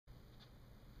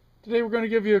Today we're going to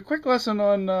give you a quick lesson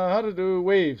on how to do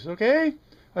waves, okay?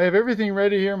 I have everything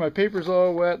ready here. My paper's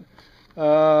all wet.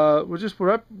 We'll just put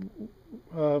up,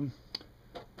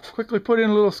 quickly put in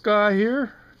a little sky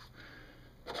here.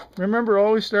 Remember,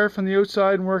 always start from the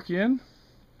outside and work in.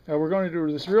 We're going to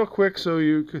do this real quick so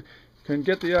you can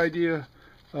get the idea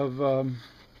of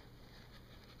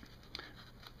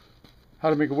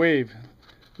how to make a wave.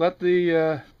 Let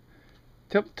the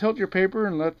tilt your paper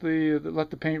and let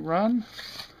the paint run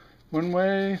one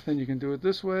way, then you can do it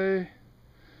this way.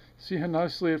 See how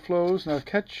nicely it flows. Now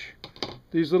catch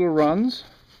these little runs.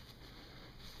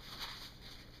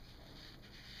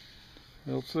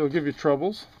 It'll give you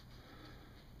troubles.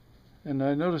 And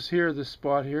I notice here, this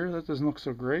spot here, that doesn't look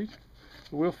so great.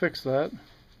 But we'll fix that.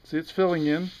 See, it's filling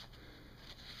in.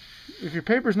 If your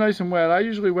paper's nice and wet, I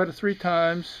usually wet it 3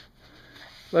 times.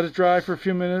 Let it dry for a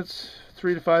few minutes,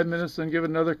 3 to 5 minutes, then give it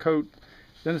another coat.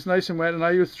 Then it's nice and wet, and I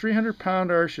use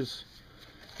 300-pound Arches.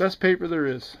 Best paper there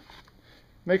is.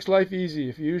 Makes life easy.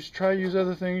 If you try to use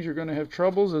other things, you're going to have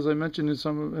troubles, as I mentioned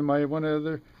in my one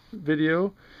other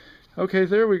video. Okay,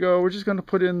 there we go. We're just going to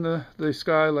put in the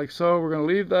sky like so. We're going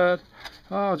to leave that.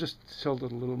 I'll just tilt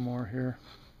it a little more here.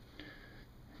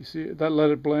 You see that?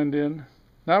 Let it blend in.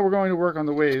 Now we're going to work on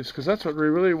the waves, because that's what we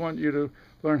really want you to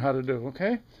learn how to do.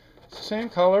 Okay, it's the same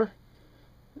color,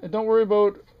 and don't worry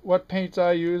about what paints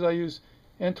I use. I use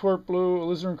Antwerp blue,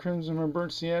 alizarin crimson, and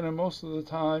burnt sienna most of the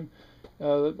time.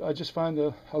 I just find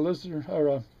the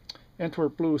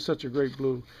Antwerp blue is such a great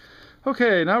blue.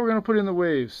 Okay, now we're going to put in the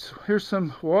waves. Here's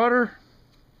some water.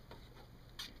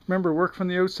 Remember, work from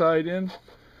the outside in.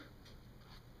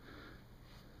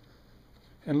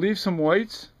 And leave some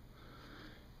whites.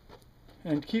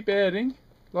 And keep adding.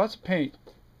 Lots of paint.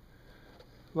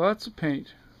 Lots of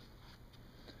paint.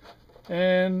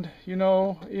 And, you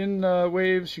know, in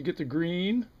waves you get the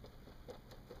green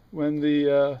when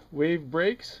the wave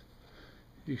breaks.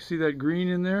 You see that green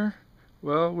in there?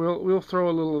 Well, we'll throw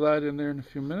a little of that in there in a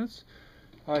few minutes.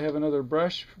 I have another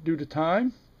brush due to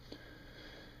time.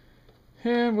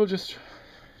 And we'll just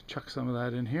chuck some of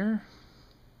that in here.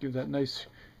 Give that nice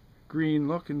green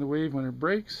look in the wave when it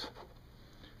breaks.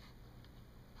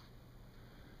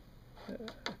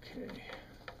 Okay.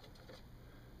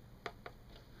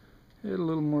 Add a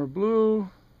little more blue.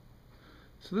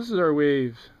 So this is our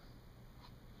waves.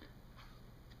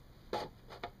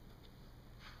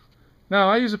 Now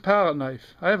I use a palette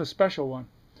knife. I have a special one.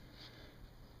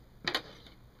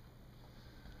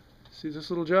 See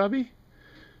this little jobby?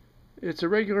 It's a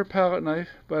regular palette knife,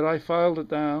 but I filed it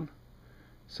down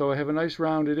so I have a nice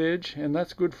rounded edge, and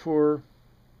that's good for,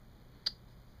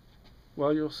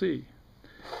 well, you'll see.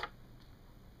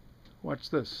 Watch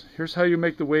this. Here's how you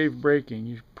make the wave breaking.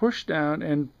 You push down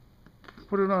and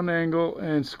put it on an angle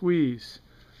and squeeze.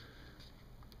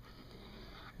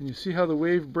 And you see how the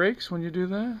wave breaks when you do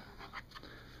that?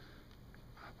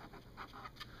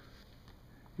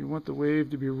 You want the wave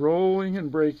to be rolling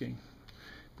and breaking.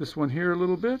 This one here a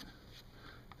little bit.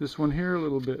 This one here a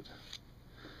little bit.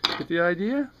 Get the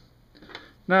idea?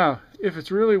 Now, if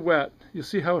it's really wet, you'll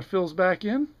see how it fills back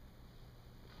in.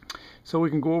 So we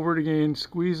can go over it again,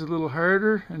 squeeze a little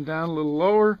harder and down a little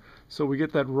lower so we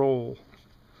get that roll.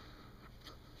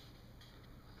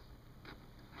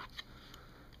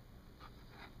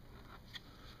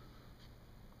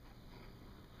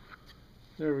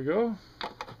 There we go.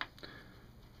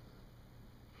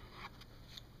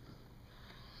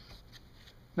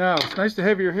 Now, it's nice to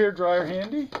have your hair dryer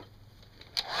handy.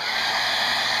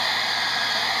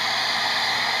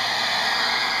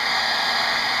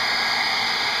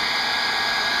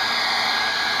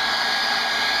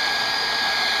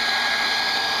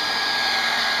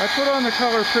 I put on the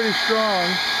color pretty strong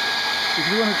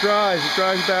because when it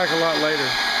dries back a lot later.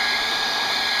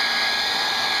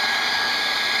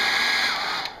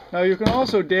 Now you can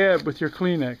also dab with your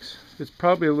Kleenex. It's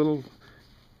probably a little,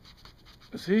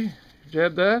 see,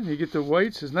 jab that, you get the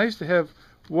whites. It's nice to have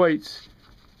whites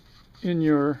in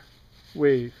your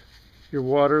wave, your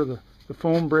water, the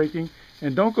foam breaking.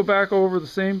 And don't go back over the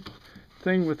same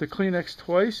thing with the Kleenex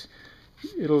twice.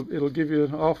 It'll give you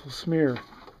an awful smear.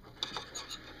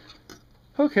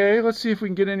 Okay, let's see if we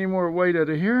can get any more white out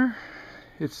of here.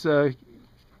 It's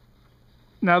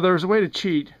now there's a way to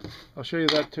cheat. I'll show you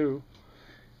that too.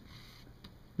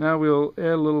 Now we'll add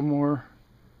a little more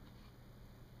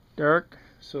dark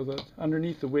so that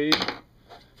underneath the wave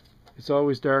it's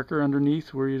always darker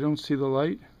underneath where you don't see the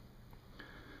light.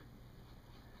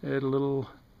 Add a little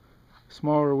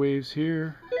smaller waves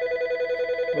here.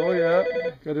 Oh yeah,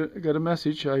 got a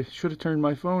message. I should have turned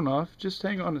my phone off. Just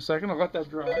hang on a second, I'll let that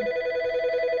dry.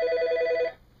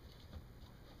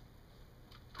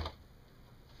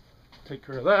 take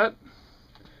care of that.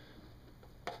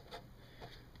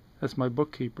 That's my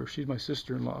bookkeeper. She's my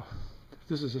sister-in-law.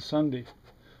 This is a Sunday.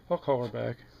 I'll call her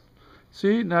back.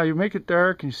 See, now you make it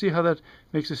dark, and you see how that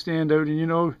makes it stand out, and you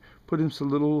know, put in some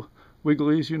little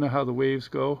wigglies. You know how the waves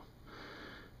go.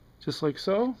 Just like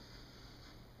so.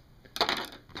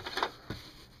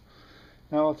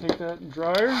 Now I'll take that and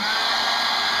dryer.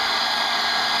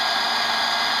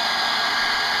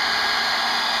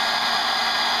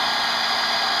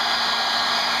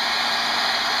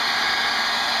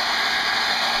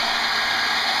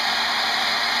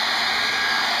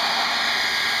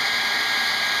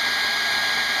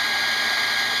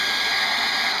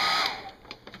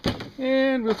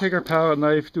 And we'll take our palette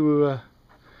knife, do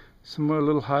some more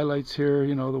little highlights here,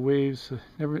 you know, the waves.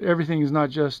 Everything is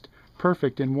not just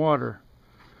perfect in water.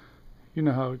 You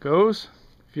know how it goes.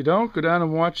 If you don't, go down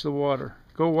and watch the water.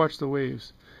 Go watch the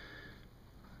waves.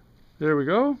 There we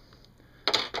go.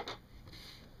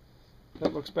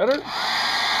 That looks better.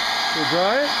 We'll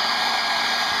dry it.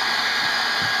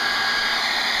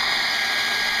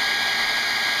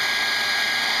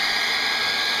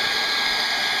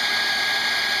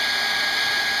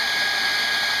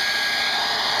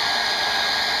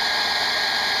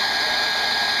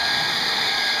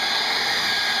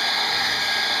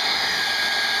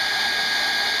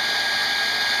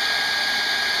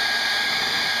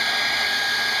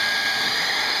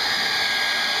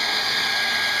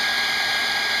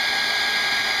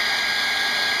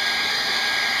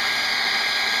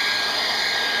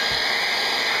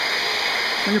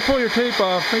 When you pull your tape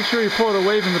off, make sure you pull it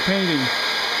away from the painting.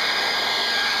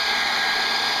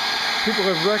 People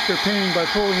have wrecked their painting by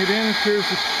pulling it in.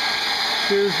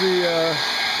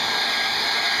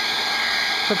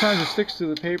 Sometimes it sticks to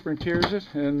the paper and tears it,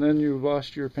 and then you've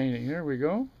lost your painting. There we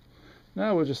go.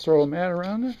 Now we'll just throw a mat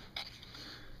around it.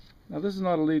 Now this is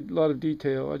not a lot of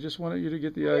detail. I just wanted you to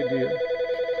get the idea.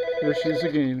 There she is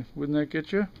again. Wouldn't that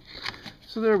get you?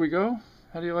 So there we go.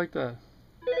 How do you like that?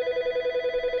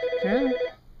 Okay.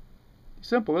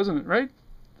 Simple, isn't it, right?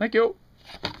 Thank you.